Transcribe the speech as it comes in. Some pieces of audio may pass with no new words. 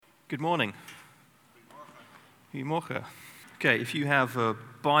Good morning. Goedemorgen. Okay, if you have a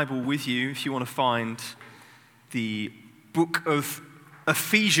Bible with you, if you want to find the book of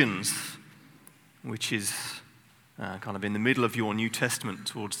Ephesians, which is kind of in the middle of your New Testament,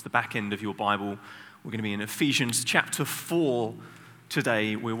 towards the back end of your Bible, we're going to be in Ephesians chapter 4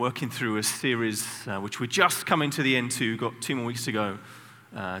 today. We're working through a series which we're just coming to the end to, got 2 more weeks to go,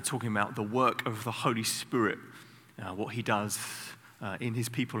 talking about the work of the Holy Spirit, what he does in his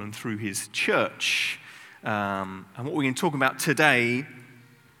people and through his church. And what we're going to talk about today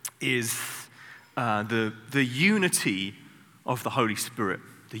is the unity of the Holy Spirit,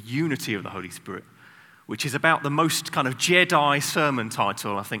 the unity of the Holy Spirit, which is about the most kind of Jedi sermon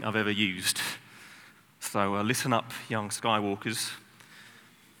title I think I've ever used. So listen up, young Skywalkers.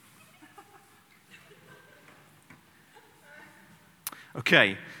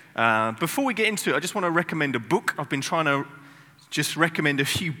 Okay, before we get into it, I just want to recommend a book. I've been trying to just recommend a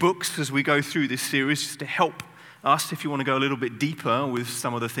few books as we go through this series, just to help us if you want to go a little bit deeper with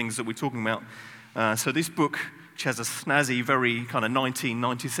some of the things that we're talking about. So this book, which has a snazzy, very kind of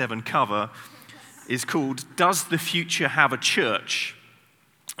 1997 cover, is called Does the Future Have a Church?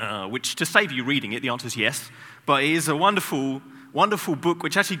 Which, to save you reading it, the answer is yes. But it is a wonderful, wonderful book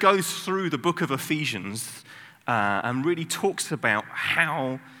which actually goes through the book of Ephesians and really talks about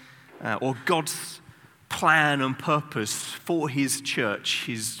how, or God's plan and purpose for his church,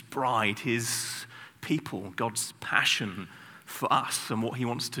 his bride, his people, God's passion for us and what he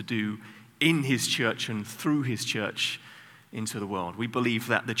wants to do in his church and through his church into the world. We believe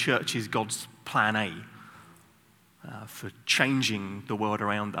that the church is God's plan A for changing the world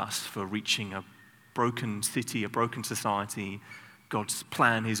around us, for reaching a broken city, a broken society. God's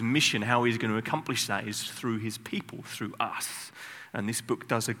plan, his mission, how he's going to accomplish that is through his people, through us. And this book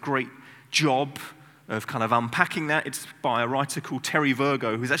does a great job of kind of unpacking that. It's by a writer called Terry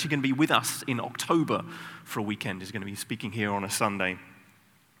Virgo, who's actually going to be with us in October for a weekend. He's going to be speaking here on a Sunday.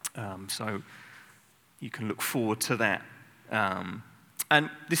 So you can look forward to that. And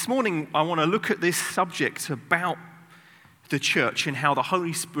this morning, I want to look at this subject about the church and how the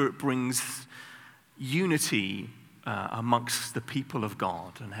Holy Spirit brings unity amongst the people of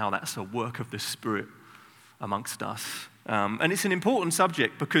God and how that's a work of the Spirit amongst us. And it's an important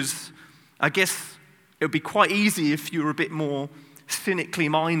subject because I guess it would be quite easy if you were a bit more cynically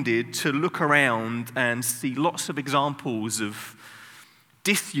minded to look around and see lots of examples of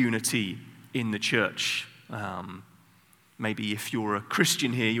disunity in the church. Maybe if you're a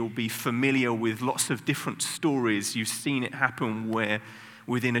Christian here, you'll be familiar with lots of different stories. You've seen it happen where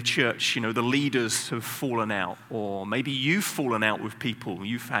within a church, the leaders have fallen out, or maybe you've fallen out with people.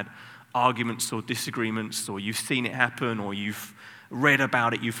 You've had arguments or disagreements, or you've seen it happen, or you've read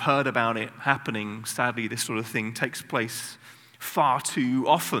about it, you've heard about it happening. Sadly, this sort of thing takes place far too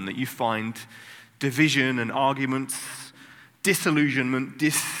often, that you find division and arguments, disillusionment,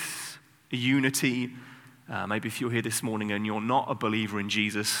 disunity. Maybe if you're here this morning and you're not a believer in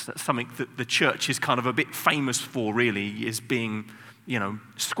Jesus, that's something that the church is kind of a bit famous for, really, is being,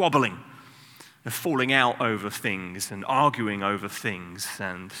 squabbling, and falling out over things and arguing over things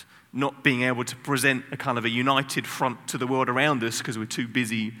and not being able to present a kind of a united front to the world around us because we're too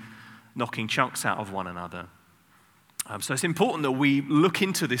busy knocking chunks out of one another. So it's important that we look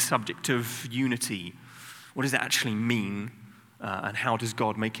into this subject of unity. What does it actually mean? And how does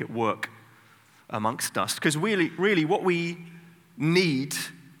God make it work amongst us? Because really what we need,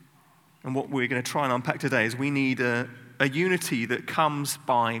 and what we're going to try and unpack today, is we need a unity that comes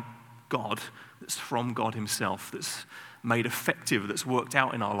by God, that's from God himself, that's made effective, that's worked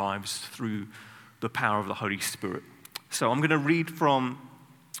out in our lives through the power of the Holy Spirit. So I'm going to read from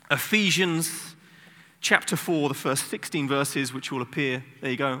Ephesians chapter 4, the first 16 verses, which will appear,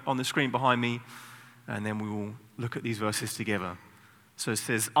 there you go, on the screen behind me, and then we will look at these verses together. So it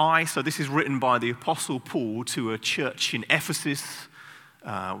says, so this is written by the Apostle Paul to a church in Ephesus,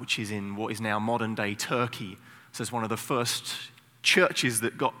 which is in what is now modern-day Turkey. So it's one of the first churches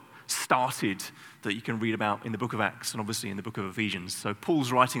that got started that you can read about in the book of Acts and obviously in the book of Ephesians. So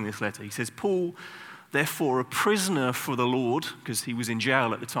Paul's writing this letter. He says, Paul, therefore a prisoner for the Lord, because he was in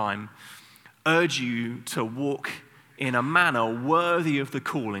jail at the time, urge you to walk in a manner worthy of the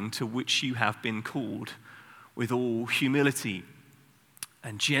calling to which you have been called, with all humility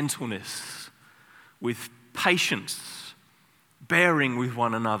and gentleness, with patience, bearing with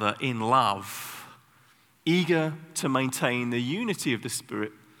one another in love, eager to maintain the unity of the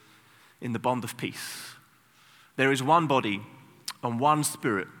Spirit in the bond of peace. There is one body and one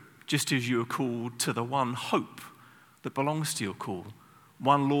Spirit, just as you are called to the one hope that belongs to your call.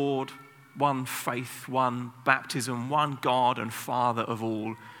 One Lord, one faith, one baptism, one God and Father of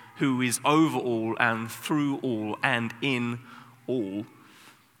all, who is over all and through all and in all.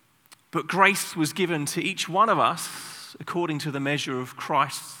 But grace was given to each one of us according to the measure of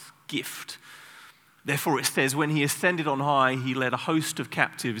Christ's gift. Therefore it says, when he ascended on high, he led a host of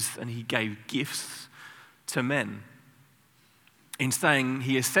captives and he gave gifts to men. In saying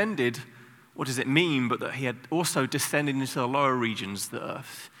he ascended, what does it mean but that he had also descended into the lower regions of the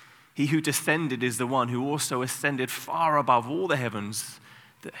earth? He who descended is the one who also ascended far above all the heavens,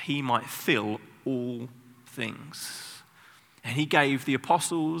 that he might fill all things. And he gave the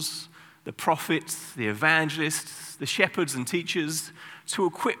apostles, the prophets, the evangelists, the shepherds and teachers to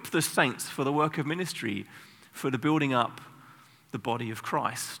equip the saints for the work of ministry, for the building up the body of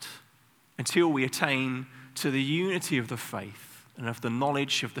Christ, until we attain to the unity of the faith and of the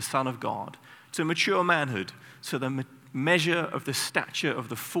knowledge of the Son of God, to mature manhood, to the measure of the stature of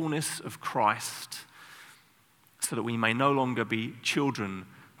the fullness of Christ, so that we may no longer be children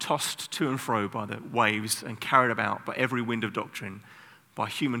tossed to and fro by the waves and carried about by every wind of doctrine, by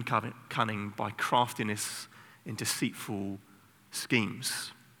human cunning, by craftiness in deceitful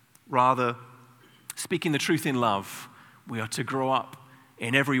schemes. Rather, speaking the truth in love, we are to grow up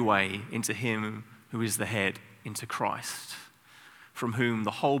in every way into him who is the head, into Christ, from whom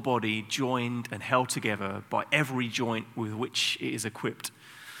the whole body, joined and held together by every joint with which it is equipped,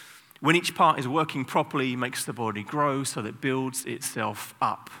 when each part is working properly, makes the body grow so that it builds itself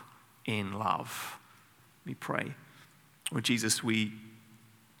up in love. We pray. Lord Jesus, we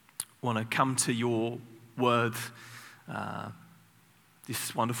want to come to your word,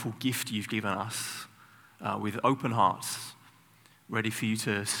 this wonderful gift you've given us, with open hearts, ready for you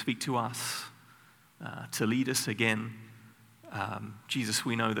to speak to us, to lead us again. Jesus,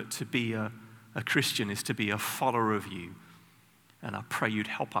 we know that to be a Christian is to be a follower of you, and I pray you'd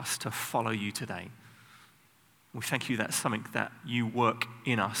help us to follow you today. We thank you that's something that you work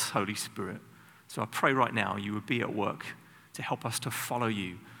in us, Holy Spirit. So I pray right now you would be at work to help us to follow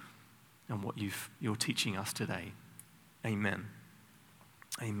you and what you're teaching us today. Amen.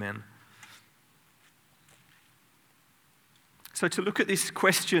 Amen. So to look at this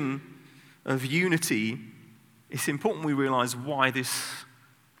question of unity, it's important we realize why this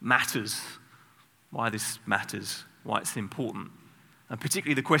matters, why it's important. And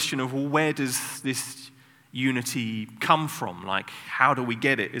particularly the question of, well, where does this unity come from? Like, how do we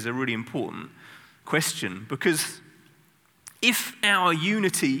get it is a really important question. Because if our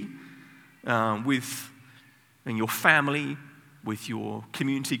unity in your family, with your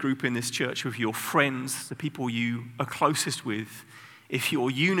community group in this church, with your friends, the people you are closest with, if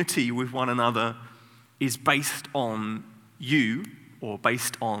your unity with one another is based on you or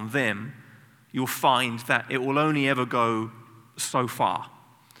based on them, you'll find that it will only ever go so far,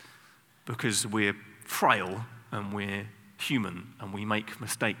 because we're frail and we're human and we make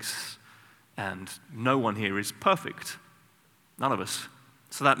mistakes, and no one here is perfect. None of us.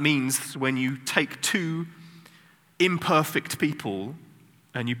 So that means when you take two imperfect people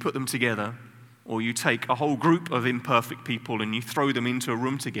and you put them together, or you take a whole group of imperfect people and you throw them into a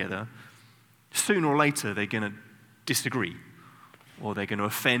room together, sooner or later they're going to disagree, or they're going to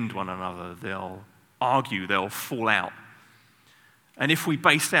offend one another, they'll argue, they'll fall out. And if we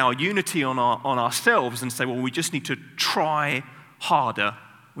base our unity on ourselves and say, well, we just need to try harder,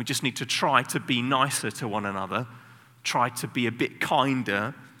 we just need to try to be nicer to one another, try to be a bit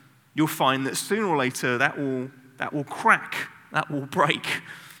kinder, you'll find that sooner or later that will crack, that will break.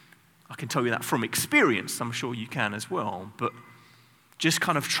 I can tell you that from experience, I'm sure you can as well, but just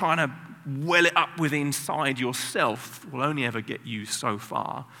kind of trying to well it up within inside yourself will only ever get you so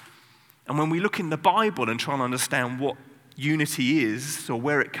far. And when we look in the Bible and try and understand what unity is, or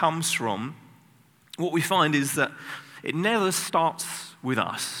where it comes from, what we find is that it never starts with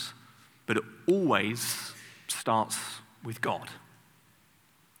us, but it always starts with God.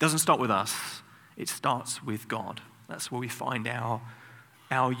 It doesn't start with us, it starts with God. That's where we find our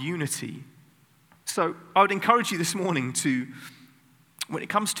unity. So I would encourage you this morning to, when it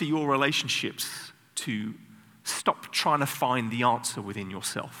comes to your relationships, to stop trying to find the answer within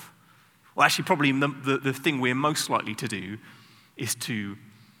yourself. Well, actually, probably the thing we're most likely to do is to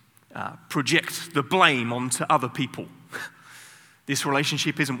project the blame onto other people. This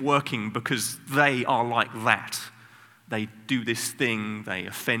relationship isn't working because they are like that. They do this thing, they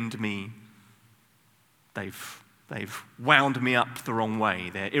offend me, they've wound me up the wrong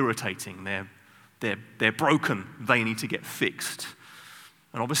way, they're irritating, they're broken, they need to get fixed.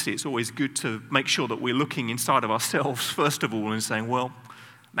 And obviously it's always good to make sure that we're looking inside of ourselves first of all and saying, well,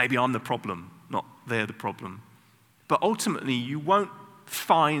 maybe I'm the problem, not they're the problem. But ultimately, you won't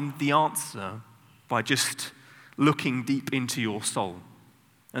find the answer by just looking deep into your soul.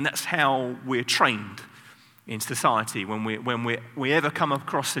 And that's how we're trained in society. When we ever come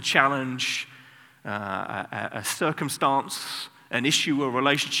across a challenge, a circumstance, an issue, a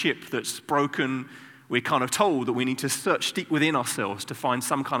relationship that's broken, we're kind of told that we need to search deep within ourselves to find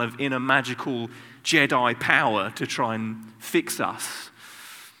some kind of inner magical Jedi power to try and fix us.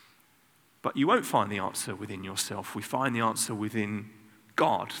 But you won't find the answer within yourself. We find the answer within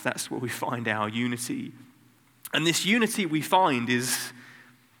God. That's where we find our unity. And this unity we find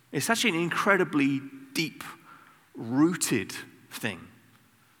it's actually an incredibly deep-rooted thing.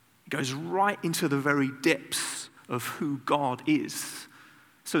 It goes right into the very depths of who God is.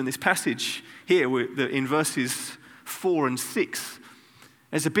 So in this passage here, in verses 4 and 6,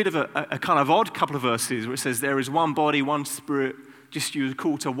 there's a bit of a kind of odd couple of verses where it says, there is one body, one spirit, just you are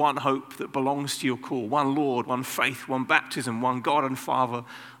called to one hope that belongs to your call, one Lord, one faith, one baptism, one God and Father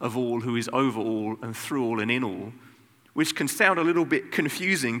of all, who is over all and through all and in all, which can sound a little bit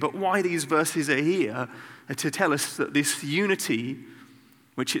confusing, but why these verses are here are to tell us that this unity,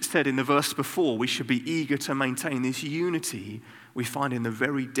 which it said in the verse before, we should be eager to maintain this unity we find in the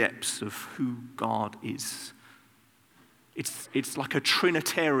very depths of who God is. It's like a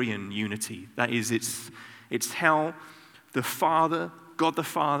Trinitarian unity. That is, it's how the Father, God the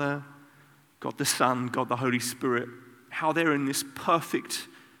Son, God the Holy Spirit, how they're in this perfect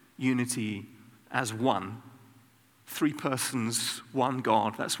unity as one. 3 persons, one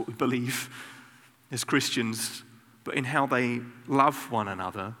God. That's what we believe as Christians. But in how they love one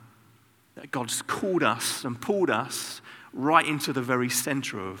another, that God's called us and pulled us right into the very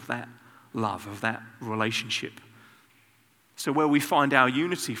center of that love, of that relationship. So where we find our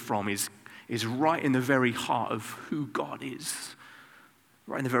unity from is right in the very heart of who God is,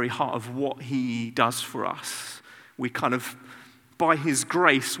 right in the very heart of what he does for us. We kind of, by his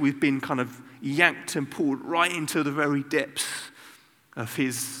grace, we've been kind of yanked and pulled right into the very depths of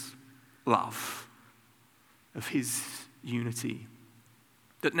his love, of his unity.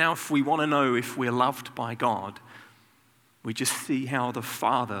 That now if we want to know if we're loved by God, we just see how the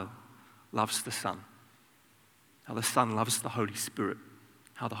Father loves the Son, how the Son loves the Holy Spirit,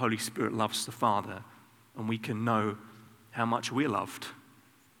 how the Holy Spirit loves the Father, and we can know how much we're loved.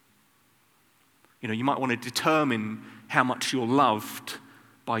 You know, you might want to determine how much you're loved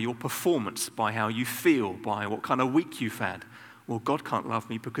by your performance, by how you feel, by what kind of week you've had. Well, God can't love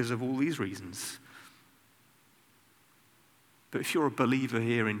me because of all these reasons. But if you're a believer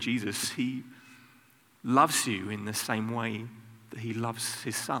here in Jesus, he loves you in the same way that he loves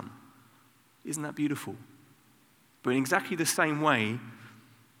his Son. Isn't that beautiful? But in exactly the same way,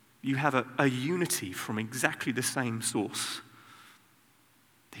 you have a unity from exactly the same source.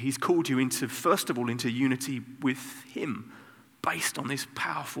 He's called you into, first of all, into unity with him, based on this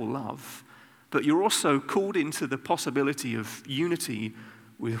powerful love. But you're also called into the possibility of unity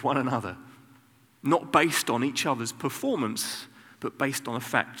with one another, not based on each other's performance, but based on the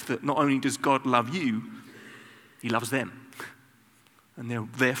fact that not only does God love you, he loves them. And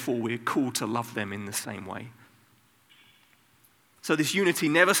therefore we're called to love them in the same way. So this unity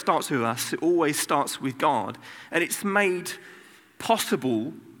never starts with us, it always starts with God. And it's made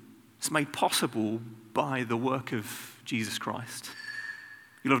possible by the work of Jesus Christ.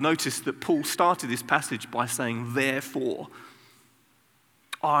 You'll have noticed that Paul started this passage by saying, therefore.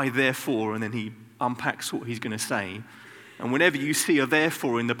 I therefore, and then he unpacks what he's going to say. And whenever you see a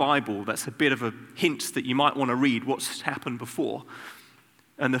therefore in the Bible, that's a bit of a hint that you might want to read what's happened before.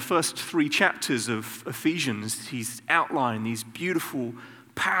 And the first 3 chapters of Ephesians, he's outlined these beautiful,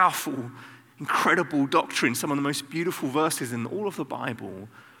 powerful, incredible doctrines, some of the most beautiful verses in all of the Bible,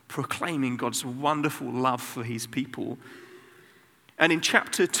 proclaiming God's wonderful love for his people. And in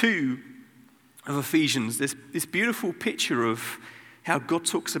chapter 2 of Ephesians, there's this beautiful picture of how God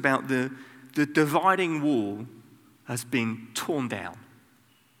talks about the dividing wall has been torn down,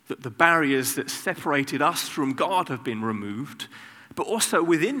 that the barriers that separated us from God have been removed, but also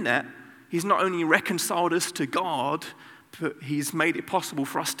within that, he's not only reconciled us to God, but he's made it possible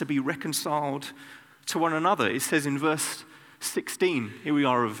for us to be reconciled to one another. It says in verse 16, here we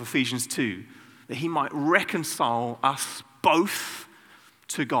are of Ephesians 2, that he might reconcile us both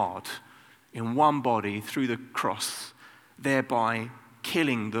to God in one body through the cross, thereby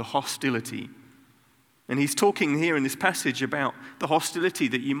killing the hostility. And he's talking here in this passage about the hostility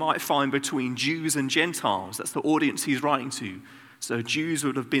that you might find between Jews and Gentiles. That's the audience he's writing to. So Jews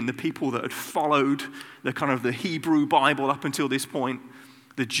would have been the people that had followed the kind of the Hebrew Bible up until this point,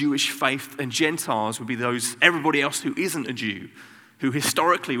 the Jewish faith, and Gentiles would be everybody else who isn't a Jew, who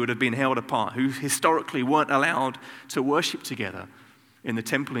historically would have been held apart, who historically weren't allowed to worship together in the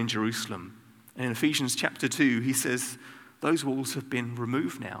temple in Jerusalem. And in Ephesians chapter 2, he says, those walls have been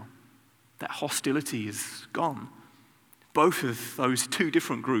removed now. That hostility is gone. Both of those two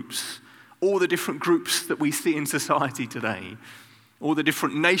different groups, all the different groups that we see in society today, all the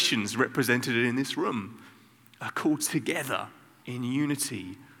different nations represented in this room, are called together in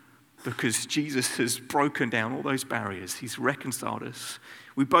unity because Jesus has broken down all those barriers. He's reconciled us.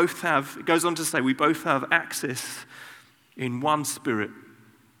 We both have, it goes on to say, we both have access in one Spirit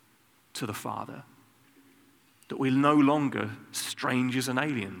to the Father. That we're no longer strangers and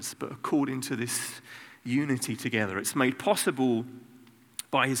aliens, but according to this unity together. It's made possible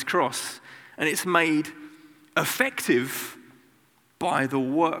by his cross, and it's made effective by the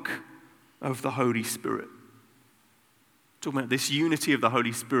work of the Holy Spirit. Talking about this unity of the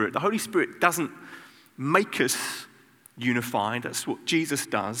Holy Spirit. The Holy Spirit doesn't make us unified. That's what Jesus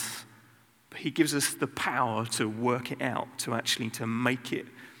does. But he gives us the power to work it out, to make it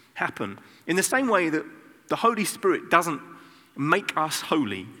happen. In the same way that the Holy Spirit doesn't make us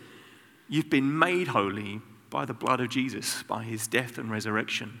holy. You've been made holy by the blood of Jesus, by his death and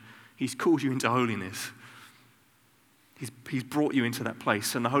resurrection. He's called you into holiness. He's brought you into that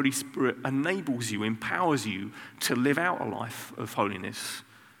place, and the Holy Spirit enables you, empowers you to live out a life of holiness,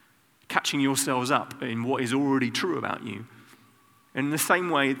 catching yourselves up in what is already true about you. And in the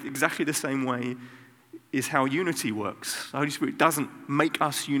same way, exactly the same way, is how unity works. The Holy Spirit doesn't make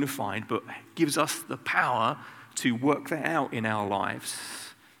us unified, but gives us the power to work that out in our lives.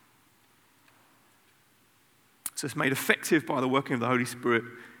 So it's made effective by the working of the Holy Spirit.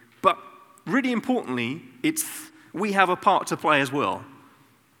 But really importantly, we have a part to play as well.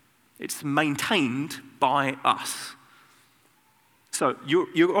 It's maintained by us. So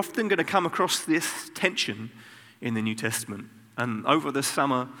you're often going to come across this tension in the New Testament. And over the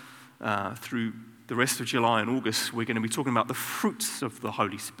summer, through the rest of July and August, we're going to be talking about the fruits of the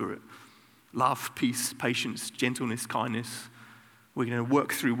Holy Spirit. Love, peace, patience, gentleness, kindness. We're going to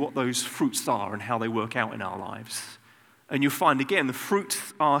work through what those fruits are and how they work out in our lives. And you'll find, again, the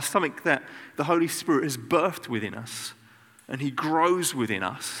fruits are something that the Holy Spirit has birthed within us, and he grows within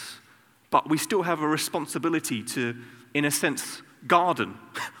us. But we still have a responsibility to, in a sense, garden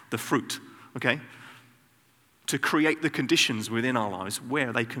the fruit, okay? To create the conditions within our lives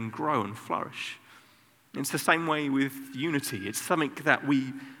where they can grow and flourish. It's the same way with unity. It's something that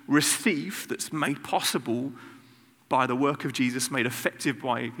we receive that's made possible by the work of Jesus, made effective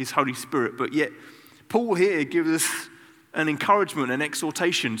by his Holy Spirit. But yet, Paul here gives us an encouragement, an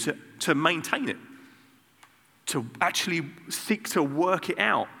exhortation to maintain it, to actually seek to work it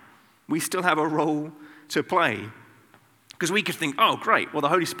out. We still have a role to play. Because we could think, oh, great, well, the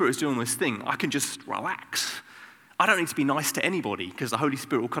Holy Spirit is doing this thing. I can just relax. I don't need to be nice to anybody because the Holy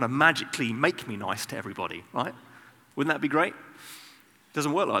Spirit will kind of magically make me nice to everybody, right? Wouldn't that be great? It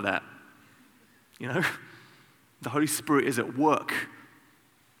doesn't work like that. You know, the Holy Spirit is at work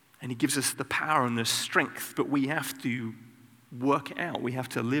and he gives us the power and the strength, but we have to work it out. We have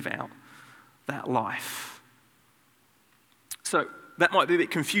to live out that life. So that might be a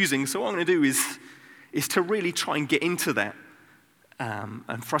bit confusing. So what I'm going to do is to really try and get into that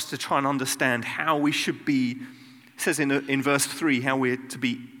and for us to try and understand how we should be. It says in verse 3 how we're to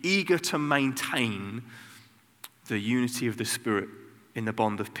be eager to maintain the unity of the Spirit in the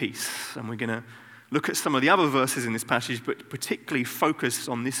bond of peace. And we're going to look at some of the other verses in this passage, but particularly focus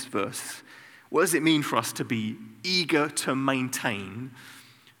on this verse. What does it mean for us to be eager to maintain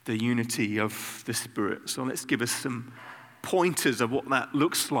the unity of the Spirit? So let's give us some pointers of what that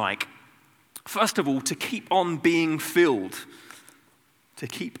looks like. First of all, to keep on being filled. To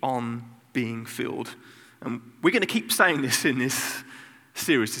keep on being filled. And we're going to keep saying this in this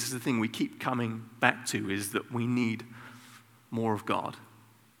series. This is the thing we keep coming back to, is that we need more of God.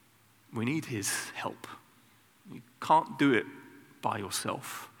 We need his help. You can't do it by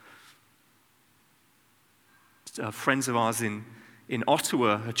yourself. Friends of ours in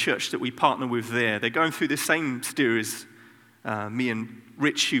Ottawa, a church that we partner with there, they're going through this same series. Me and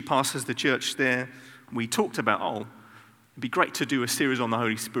Rich, who pastors the church there, we talked about, it'd be great to do a series on the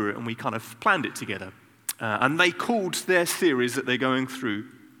Holy Spirit, and we kind of planned it together. And they called their series that they're going through,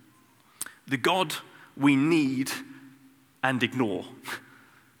 The God We Need and Ignore.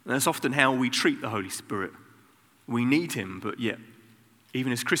 And that's often how we treat the Holy Spirit. We need him, but yet,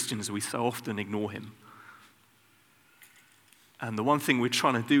 even as Christians, we so often ignore him. And the one thing we're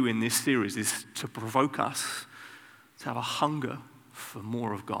trying to do in this series is to provoke us to have a hunger for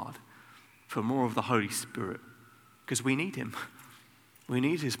more of God, for more of the Holy Spirit, because we need him. We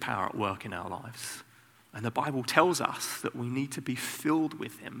need his power at work in our lives. And the Bible tells us that we need to be filled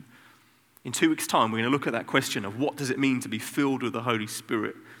with him. In 2 weeks' time, we're going to look at that question of what does it mean to be filled with the Holy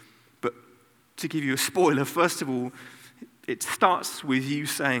Spirit. But to give you a spoiler, first of all, it starts with you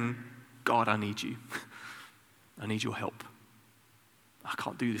saying, God, I need you. I need your help. I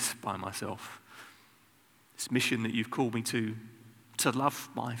can't do this by myself. This mission that you've called me to love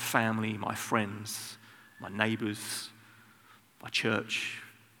my family, my friends, my neighbors, my church.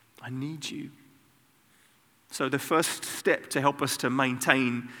 I need you. So the first step to help us to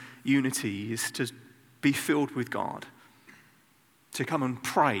maintain unity is to be filled with God. To come and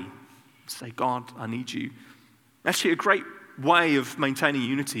pray. Say, God, I need you. Actually, a great way of maintaining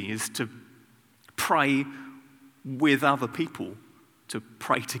unity is to pray with other people, to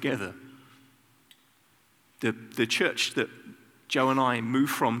pray together. The church that Joe and I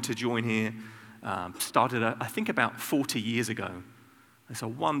moved from to join here started, I think, about 40 years ago. It's a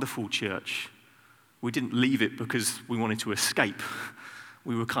wonderful church. We didn't leave it because we wanted to escape.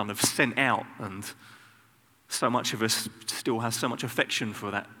 We were kind of sent out, and so much of us still has so much affection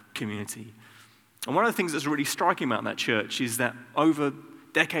for that community. And one of the things that's really striking about that church is that over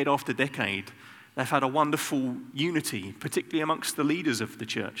decade after decade, they've had a wonderful unity, particularly amongst the leaders of the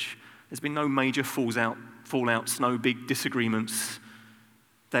church. There's been no major fallouts, no big disagreements.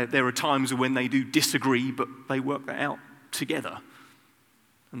 There are times when they do disagree, but they work that out together.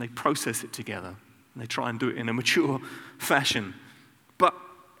 And they process it together. And they try and do it in a mature fashion. But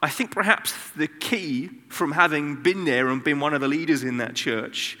I think perhaps the key from having been there and been one of the leaders in that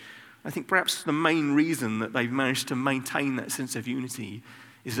church, I think perhaps the main reason that they've managed to maintain that sense of unity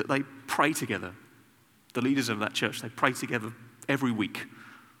is that they pray together. The leaders of that church, they pray together every week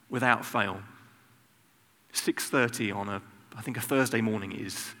without fail. 6:30 on a Thursday morning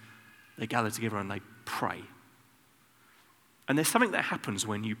they gather together and they pray. And there's something that happens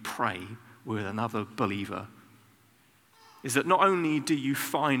when you pray with another believer, is that not only do you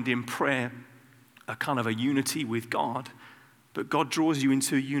find in prayer a kind of a unity with God, but God draws you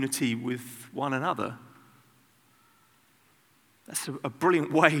into unity with one another. That's a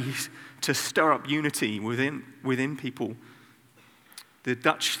brilliant way to stir up unity within people. The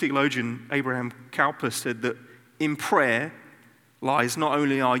Dutch theologian Abraham Kuyper said that in prayer lies not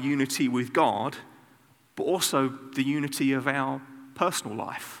only our unity with God, but also the unity of our personal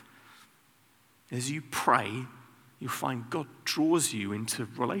life. As you pray, you'll find God draws you into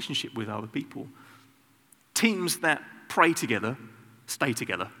relationship with other people. Teams that pray together stay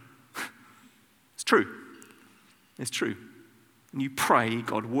together. It's true. It's true. When you pray,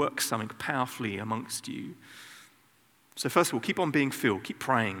 God works something powerfully amongst you. So first of all, keep on being filled. Keep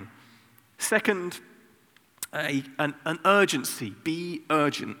praying. Second, an urgency. Be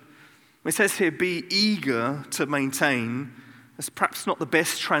urgent. It says here, be eager to maintain. That's perhaps not the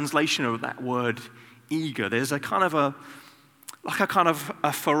best translation of that word, eager. There's a kind of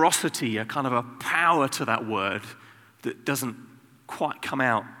a ferocity, a kind of a power to that word that doesn't quite come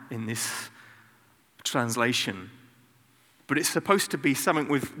out in this translation. But it's supposed to be something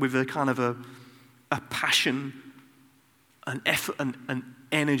with a kind of a passion, an effort, an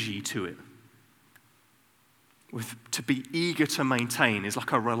energy to it. To be eager to maintain is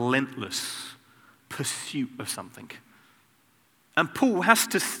like a relentless pursuit of something. And Paul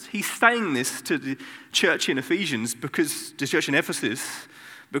he's saying this to the church in Ephesus, the church in Ephesus,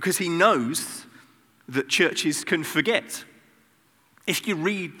 because he knows that churches can forget. If you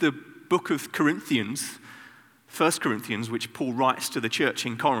read the book of Corinthians, 1 Corinthians, which Paul writes to the church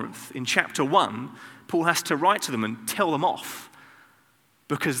in Corinth, in chapter 1, Paul has to write to them and tell them off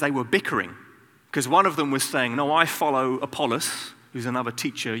because they were bickering. Because one of them was saying, no, I follow Apollos, who's another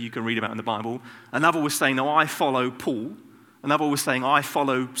teacher you can read about in the Bible. Another was saying, no, I follow Paul. Another was saying, I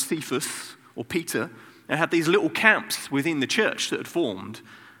follow Cephas or Peter. And had these little camps within the church that had formed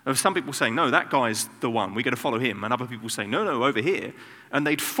of some people saying, no, that guy's the one, we're going to follow him. And other people saying, no, over here. And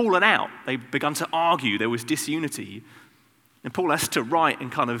they'd fallen out. They'd begun to argue. There was disunity. And Paul has to write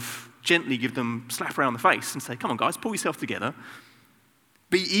and kind of gently give them a slap around the face and say, come on, guys, pull yourself together.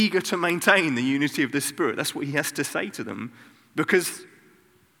 Be eager to maintain the unity of the Spirit. That's what he has to say to them. Because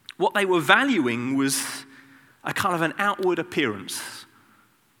what they were valuing was a kind of an outward appearance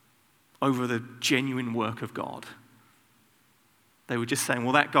over the genuine work of God. They were just saying,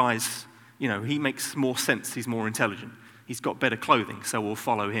 well, that guy's, he makes more sense. He's more intelligent. He's got better clothing, so we'll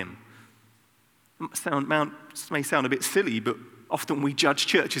follow him. It may sound a bit silly, but often we judge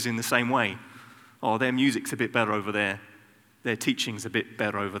churches in the same way. Oh, their music's a bit better over there. Their teaching's a bit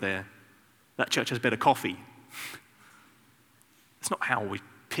better over there. That church has better coffee. That's not how we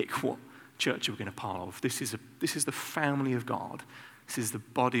pick what church we're going to part of. This is the family of God. This is the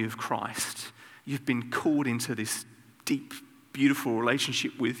body of Christ. You've been called into this deep, beautiful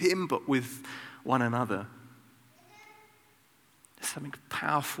relationship with him, but with one another. There's something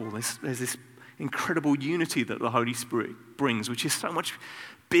powerful. There's this incredible unity that the Holy Spirit brings, which is so much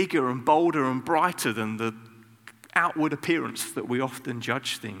bigger and bolder and brighter than the outward appearance that we often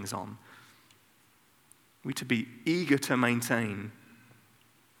judge things on. We're to be eager to maintain,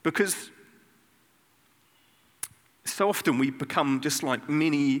 because so often we become just like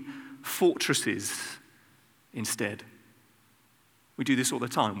mini fortresses instead. We do this all the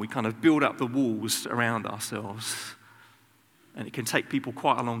time. We kind of build up the walls around ourselves, and it can take people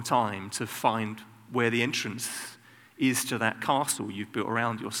quite a long time to find where the entrance is to that castle you've built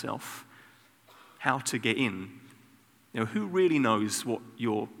around yourself, how to get in. Who really knows what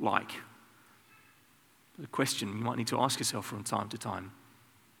you're like? The question you might need to ask yourself from time to time.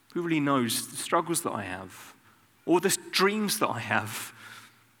 Who really knows the struggles that I have, or the dreams that I have?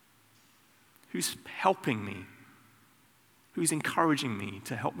 Who's helping me? Who's encouraging me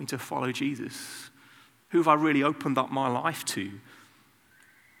to help me to follow Jesus? Who have I really opened up my life to?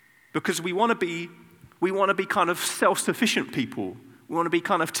 Because we want to be kind of self-sufficient people. We want to be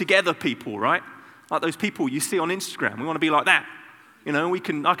kind of together people, right? Like those people you see on Instagram. We want to be like that.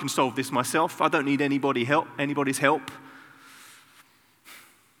 I can solve this myself. I don't need anybody's help.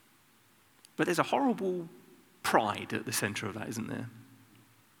 But there's a horrible pride at the center of that, isn't there?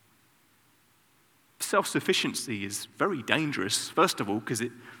 Self-sufficiency is very dangerous, first of all, because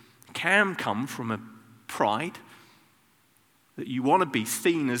it can come from a pride that you want to be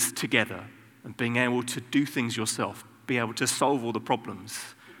seen as together and being able to do things yourself, be able to solve all the problems.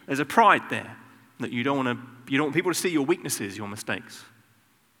 There's a pride there that you don't want people to see your weaknesses, your mistakes.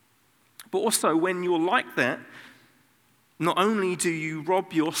 But also, when you're like that, not only do you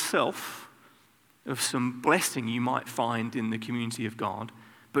rob yourself of some blessing you might find in the community of God,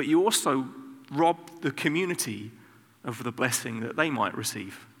 but you also rob the community of the blessing that they might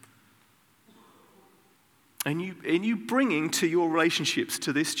receive. And you bringing to your relationships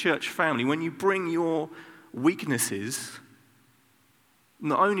to this church family, when you bring your weaknesses,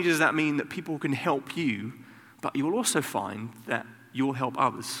 not only does that mean that people can help you, but you'll also find that you'll help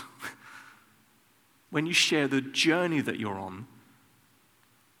others. When you share the journey that you're on,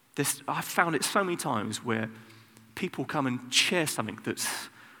 I've found it so many times where people come and share something that's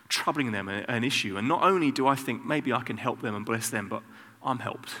troubling them, an issue, and not only do I think maybe I can help them and bless them, but I'm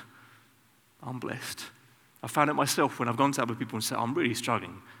helped. I'm blessed. I found it myself when I've gone to other people and said, I'm really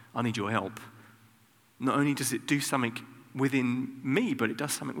struggling. I need your help. Not only does it do something within me, but it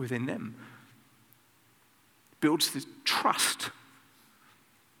does something within them. It builds this trust.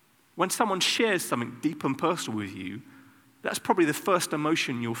 When someone shares something deep and personal with you, that's probably the first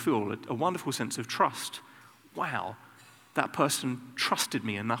emotion you'll feel, a wonderful sense of trust. Wow, that person trusted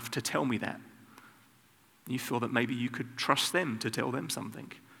me enough to tell me that. You feel that maybe you could trust them to tell them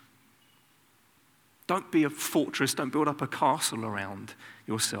something. Don't be a fortress, don't build up a castle around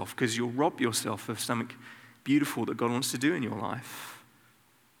yourself, because you'll rob yourself of something beautiful that God wants to do in your life.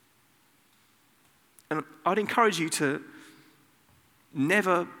 And I'd encourage you to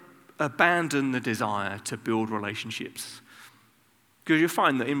never abandon the desire to build relationships. Because you'll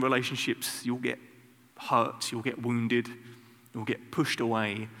find that in relationships, you'll get hurt, you'll get wounded, you'll get pushed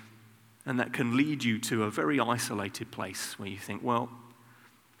away, and that can lead you to a very isolated place where you think, well,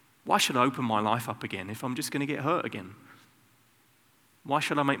 why should I open my life up again if I'm just going to get hurt again? Why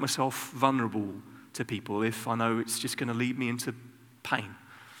should I make myself vulnerable to people if I know it's just going to lead me into pain?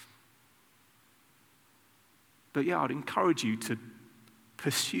 But yeah, I'd encourage you to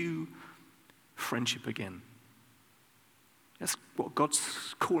pursue friendship again. That's what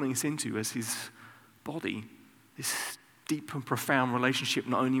God's calling us into as his body, this deep and profound relationship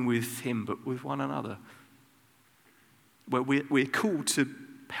not only with him but with one another, where we're called to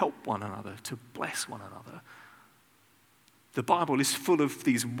help one another, to bless one another. The Bible is full of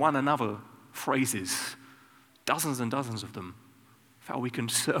these one another phrases, dozens and dozens of them, of how we can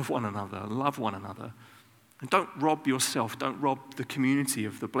serve one another, love one another. And don't rob yourself, don't rob the community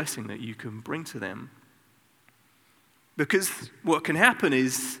of the blessing that you can bring to them. Because what can happen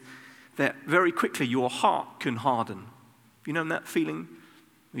is that very quickly your heart can harden. You know that feeling?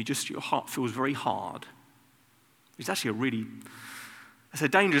 Your heart feels very hard. It's actually it's a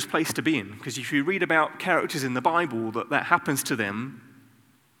dangerous place to be in, because if you read about characters in the Bible that happens to them,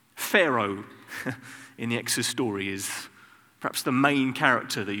 Pharaoh in the Exodus story is perhaps the main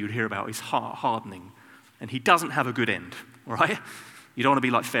character that you'd hear about, is heart hardening. And he doesn't have a good end, all right? You don't want to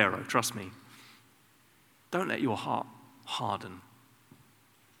be like Pharaoh, trust me. Don't let your heart harden.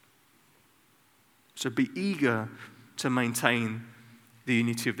 So be eager to maintain the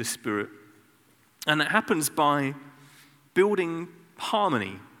unity of the Spirit. And it happens by building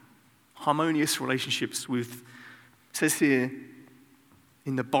harmonious relationships with, it says here,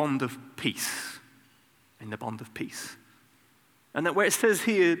 in the bond of peace. In the bond of peace. And that where it says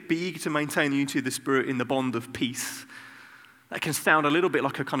here, be eager to maintain the unity of the Spirit in the bond of peace, that can sound a little bit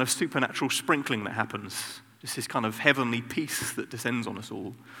like a kind of supernatural sprinkling that happens. Just this kind of heavenly peace that descends on us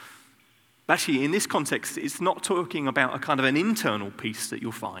all. But actually, in this context, it's not talking about a kind of an internal peace that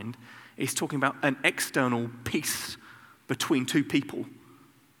you'll find. It's talking about an external peace between two people,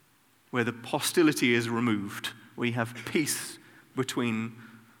 where the hostility is removed. We have peace between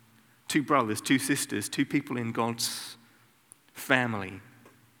two brothers, two sisters, two people in God's family.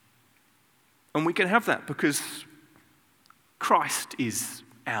 And we can have that because Christ is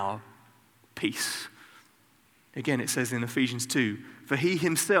our peace. Again, it says in Ephesians 2, for he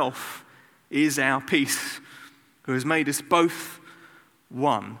himself is our peace, who has made us both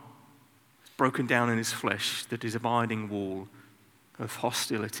one, broken down in his flesh, the dividing wall of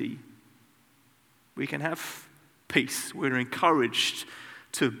hostility. We can have peace. We're encouraged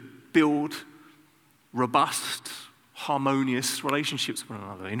to build robust, harmonious relationships with one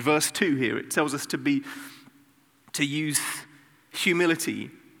another. In verse 2 here, it tells us to use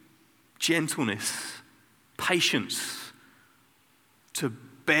humility, gentleness, patience, to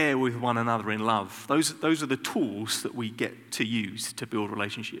bear with one another in love. Those are the tools that we get to use to build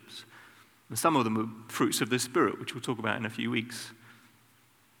relationships. And some of them are fruits of the Spirit, which we'll talk about in a few weeks.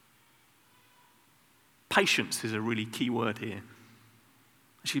 Patience is a really key word here.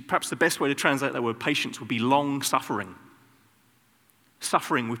 Actually, perhaps the best way to translate that word patience would be long-suffering.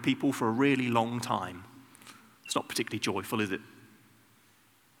 Suffering with people for a really long time. It's not particularly joyful, is it?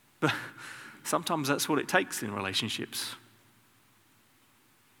 But sometimes that's what it takes in relationships.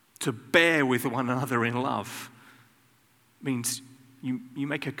 To bear with one another in love means you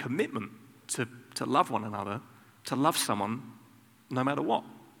make a commitment to love one another, to love someone no matter what.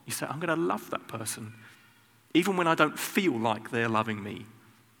 You say, I'm going to love that person, even when I don't feel like they're loving me.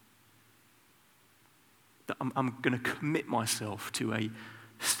 That I'm going to commit myself to a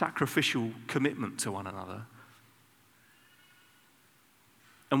sacrificial commitment to one another.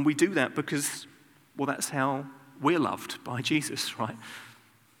 And we do that because, well, that's how we're loved by Jesus, right?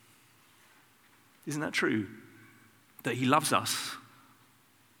 Isn't that true? That he loves us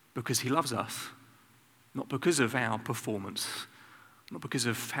because he loves us, not because of our performance, not because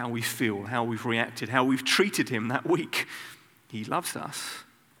of how we feel, how we've reacted, how we've treated him that week. He loves us.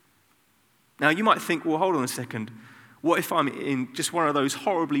 Now, you might think, well, hold on a second. What if I'm in just one of those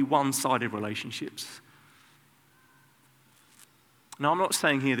horribly one-sided relationships? Now, I'm not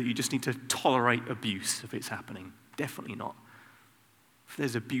saying here that you just need to tolerate abuse if it's happening. Definitely not. If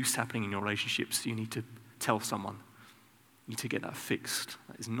there's abuse happening in your relationships, you need to tell someone. You need to get that fixed.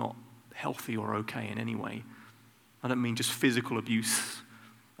 That is not healthy or okay in any way. I don't mean just physical abuse,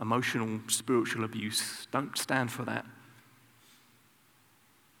 emotional, spiritual abuse. Don't stand for that.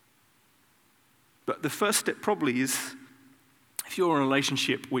 But the first step probably is, if you're in a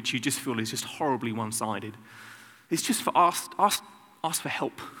relationship which you just feel is just horribly one-sided, it's just for ask for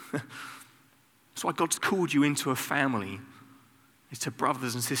help. That's why God's called you into a family. It's to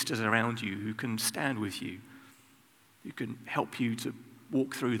brothers and sisters around you who can stand with you, who can help you to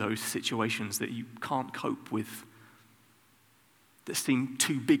walk through those situations that you can't cope with, that seem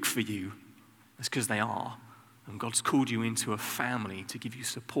too big for you. It's because they are. And God's called you into a family to give you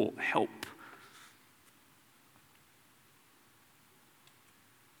support, help.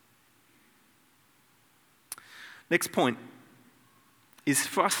 Next point is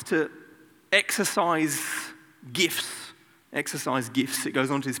for us to exercise gifts. It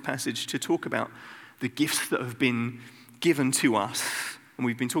goes on to this passage to talk about the gifts that have been given to us. And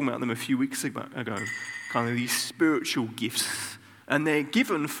we've been talking about them a few weeks ago, kind of these spiritual gifts. And they're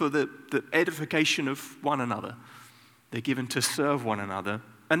given for the edification of one another. They're given to serve one another.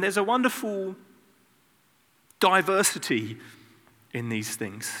 And there's a wonderful diversity in these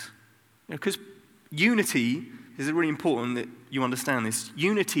things. Because unity is really important that you understand this.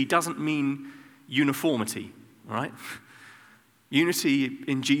 Unity doesn't mean uniformity, all right? Unity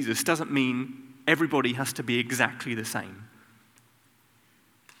in Jesus doesn't mean everybody has to be exactly the same.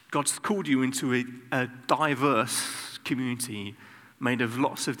 God's called you into a diverse community made of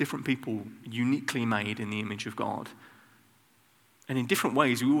lots of different people, uniquely made in the image of God. And in different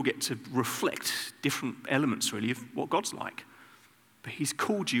ways, we all get to reflect different elements, really, of what God's like. But he's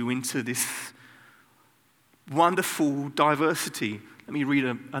called you into this wonderful diversity. Let me read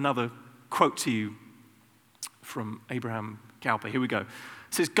another quote to you from Abraham Cowper. Here we go. It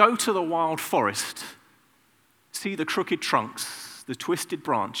says, "Go to the wild forest, see the crooked trunks, the twisted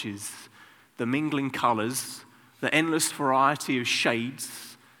branches, the mingling colors, the endless variety of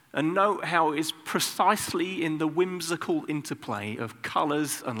shades, and note how it is precisely in the whimsical interplay of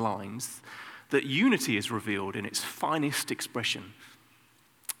colours and lines that unity is revealed in its finest expression.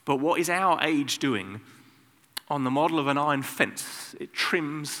 But what is our age doing? On the model of an iron fence, it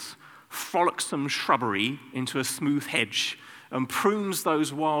trims frolicsome shrubbery into a smooth hedge and prunes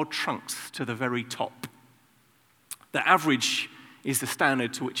those wild trunks to the very top. The average is the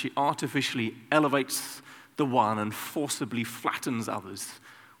standard to which it artificially elevates the one and forcibly flattens others,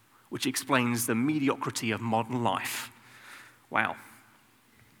 which explains the mediocrity of modern life. Wow.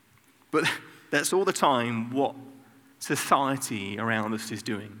 But that's all the time what society around us is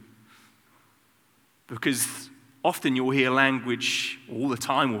doing. Because often you'll hear language, all the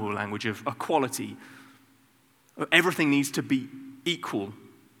time we'll hear language of equality. Everything needs to be equal.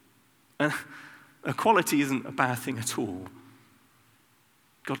 And equality isn't a bad thing at all.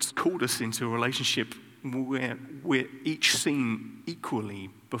 God's called us into a relationship where we're each seen equally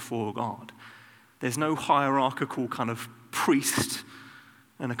before God. There's no hierarchical kind of priest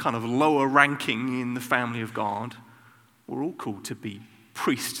and a kind of lower ranking in the family of God. We're all called to be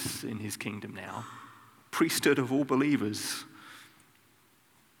priests in his kingdom now. Priesthood of all believers.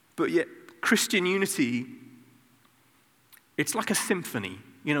 But yet, Christian unity, it's like a symphony,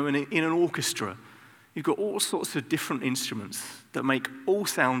 in an orchestra. You've got all sorts of different instruments that make all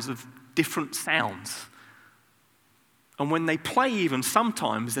sounds of different sounds. And when they play even,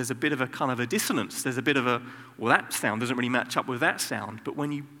 sometimes there's a bit of a kind of a dissonance. There's a bit of a, well, that sound doesn't really match up with that sound. But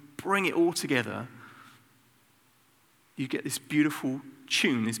when you bring it all together, you get this beautiful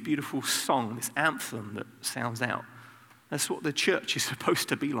tune, this beautiful song, this anthem that sounds out. That's what the church is supposed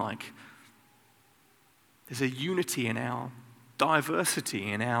to be like. There's a unity in our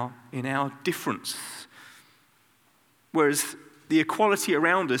diversity, in our difference. Whereas the equality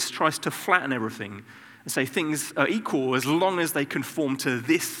around us tries to flatten everything and say things are equal as long as they conform to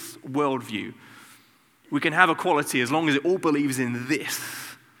this worldview. We can have equality as long as it all believes in this.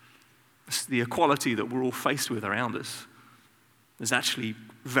 It's the equality that we're all faced with around us. Is actually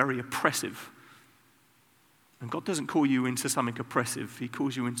very oppressive. And God doesn't call you into something oppressive. He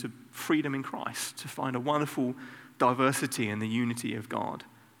calls you into freedom in Christ, to find a wonderful diversity in the unity of God.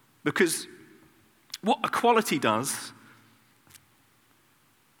 Because what equality does,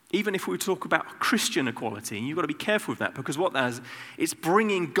 even if we talk about Christian equality, you've got to be careful with that, because what that is, it's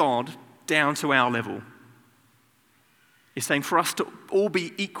bringing God down to our level. It's saying for us to all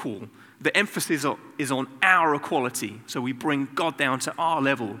be equal. The emphasis is on our equality, so we bring God down to our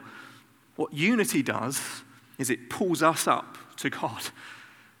level. What unity does is it pulls us up to God,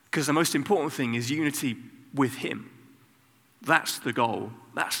 because the most important thing is unity with him. That's the goal.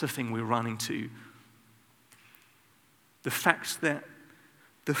 That's the thing we're running to. The fact that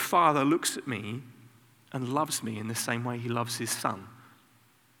the Father looks at me and loves me in the same way he loves his Son.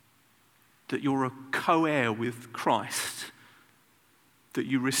 That you're a co-heir with Christ. That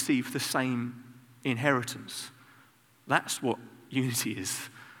you receive the same inheritance. That's what unity is.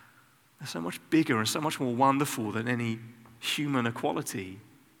 It's so much bigger and so much more wonderful than any human equality.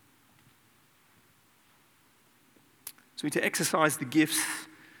 So we need to exercise the gifts.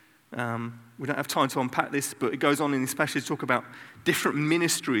 We don't have time to unpack this, but it goes on in this passage to talk about different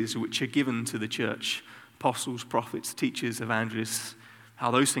ministries which are given to the church. Apostles, prophets, teachers, evangelists,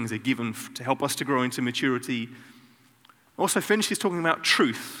 how those things are given to help us to grow into maturity. Also finishes talking about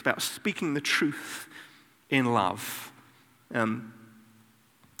truth, about speaking the truth in love.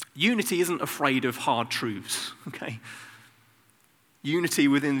 Unity isn't afraid of hard truths, okay? Unity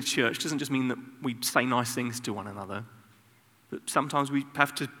within the church doesn't just mean that we say nice things to one another, but sometimes we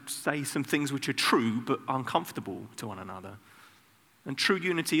have to say some things which are true but uncomfortable to one another. And true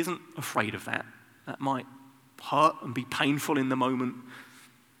unity isn't afraid of that. That might hurt and be painful in the moment,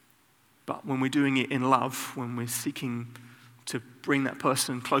 but when we're doing it in love, when we're seeking to bring that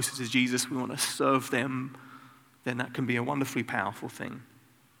person closer to Jesus, we want to serve them, then that can be a wonderfully powerful thing.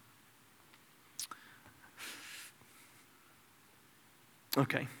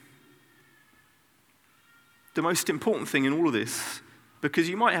 Okay. The most important thing in all of this, because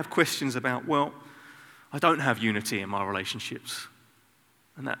you might have questions about, well, I don't have unity in my relationships.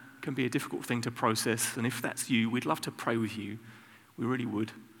 And that can be a difficult thing to process. And if that's you, we'd love to pray with you. We really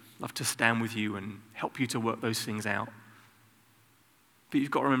would. Love to stand with you and help you to work those things out. But you've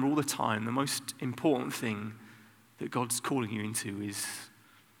got to remember all the time, the most important thing that God's calling you into is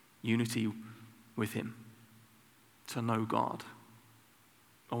unity with him, to know God.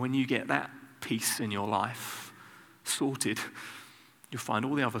 And when you get that peace in your life sorted, you'll find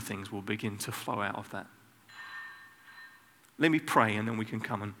all the other things will begin to flow out of that. Let me pray, and then we can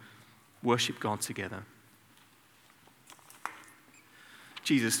come and worship God together.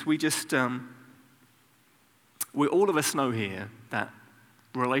 Jesus, we just All of us know here that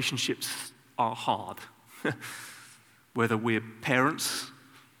relationships are hard. Whether we're parents,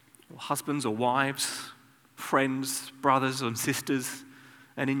 or husbands or wives, friends, brothers and sisters,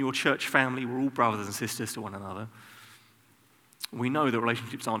 and in your church family, we're all brothers and sisters to one another. We know that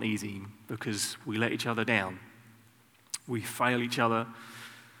relationships aren't easy because we let each other down. We fail each other.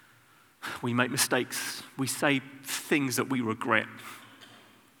 We make mistakes. We say things that we regret.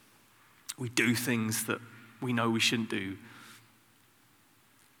 We do things that we know we shouldn't do.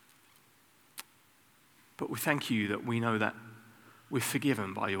 But we thank you that we know that we're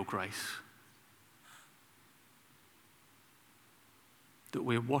forgiven by your grace. That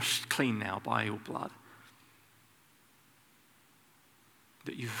we're washed clean now by your blood.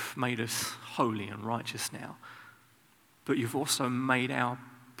 That you've made us holy and righteous now. But you've also made our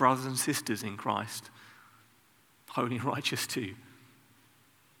brothers and sisters in Christ holy and righteous too.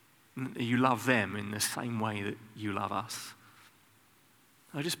 And you love them in the same way that you love us.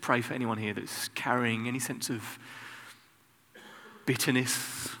 I just pray for anyone here that's carrying any sense of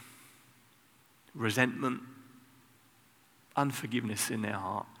bitterness, resentment, unforgiveness in their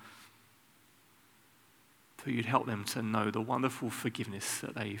heart. So you'd help them to know the wonderful forgiveness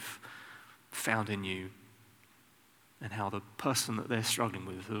that they've found in you and how the person that they're struggling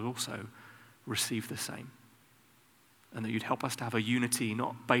with has also received the same. And that you'd help us to have a unity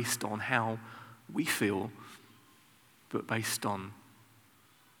not based on how we feel, but based on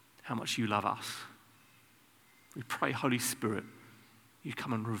how much you love us. We pray, Holy Spirit, you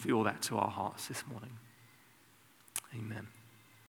come and reveal that to our hearts this morning. Amen.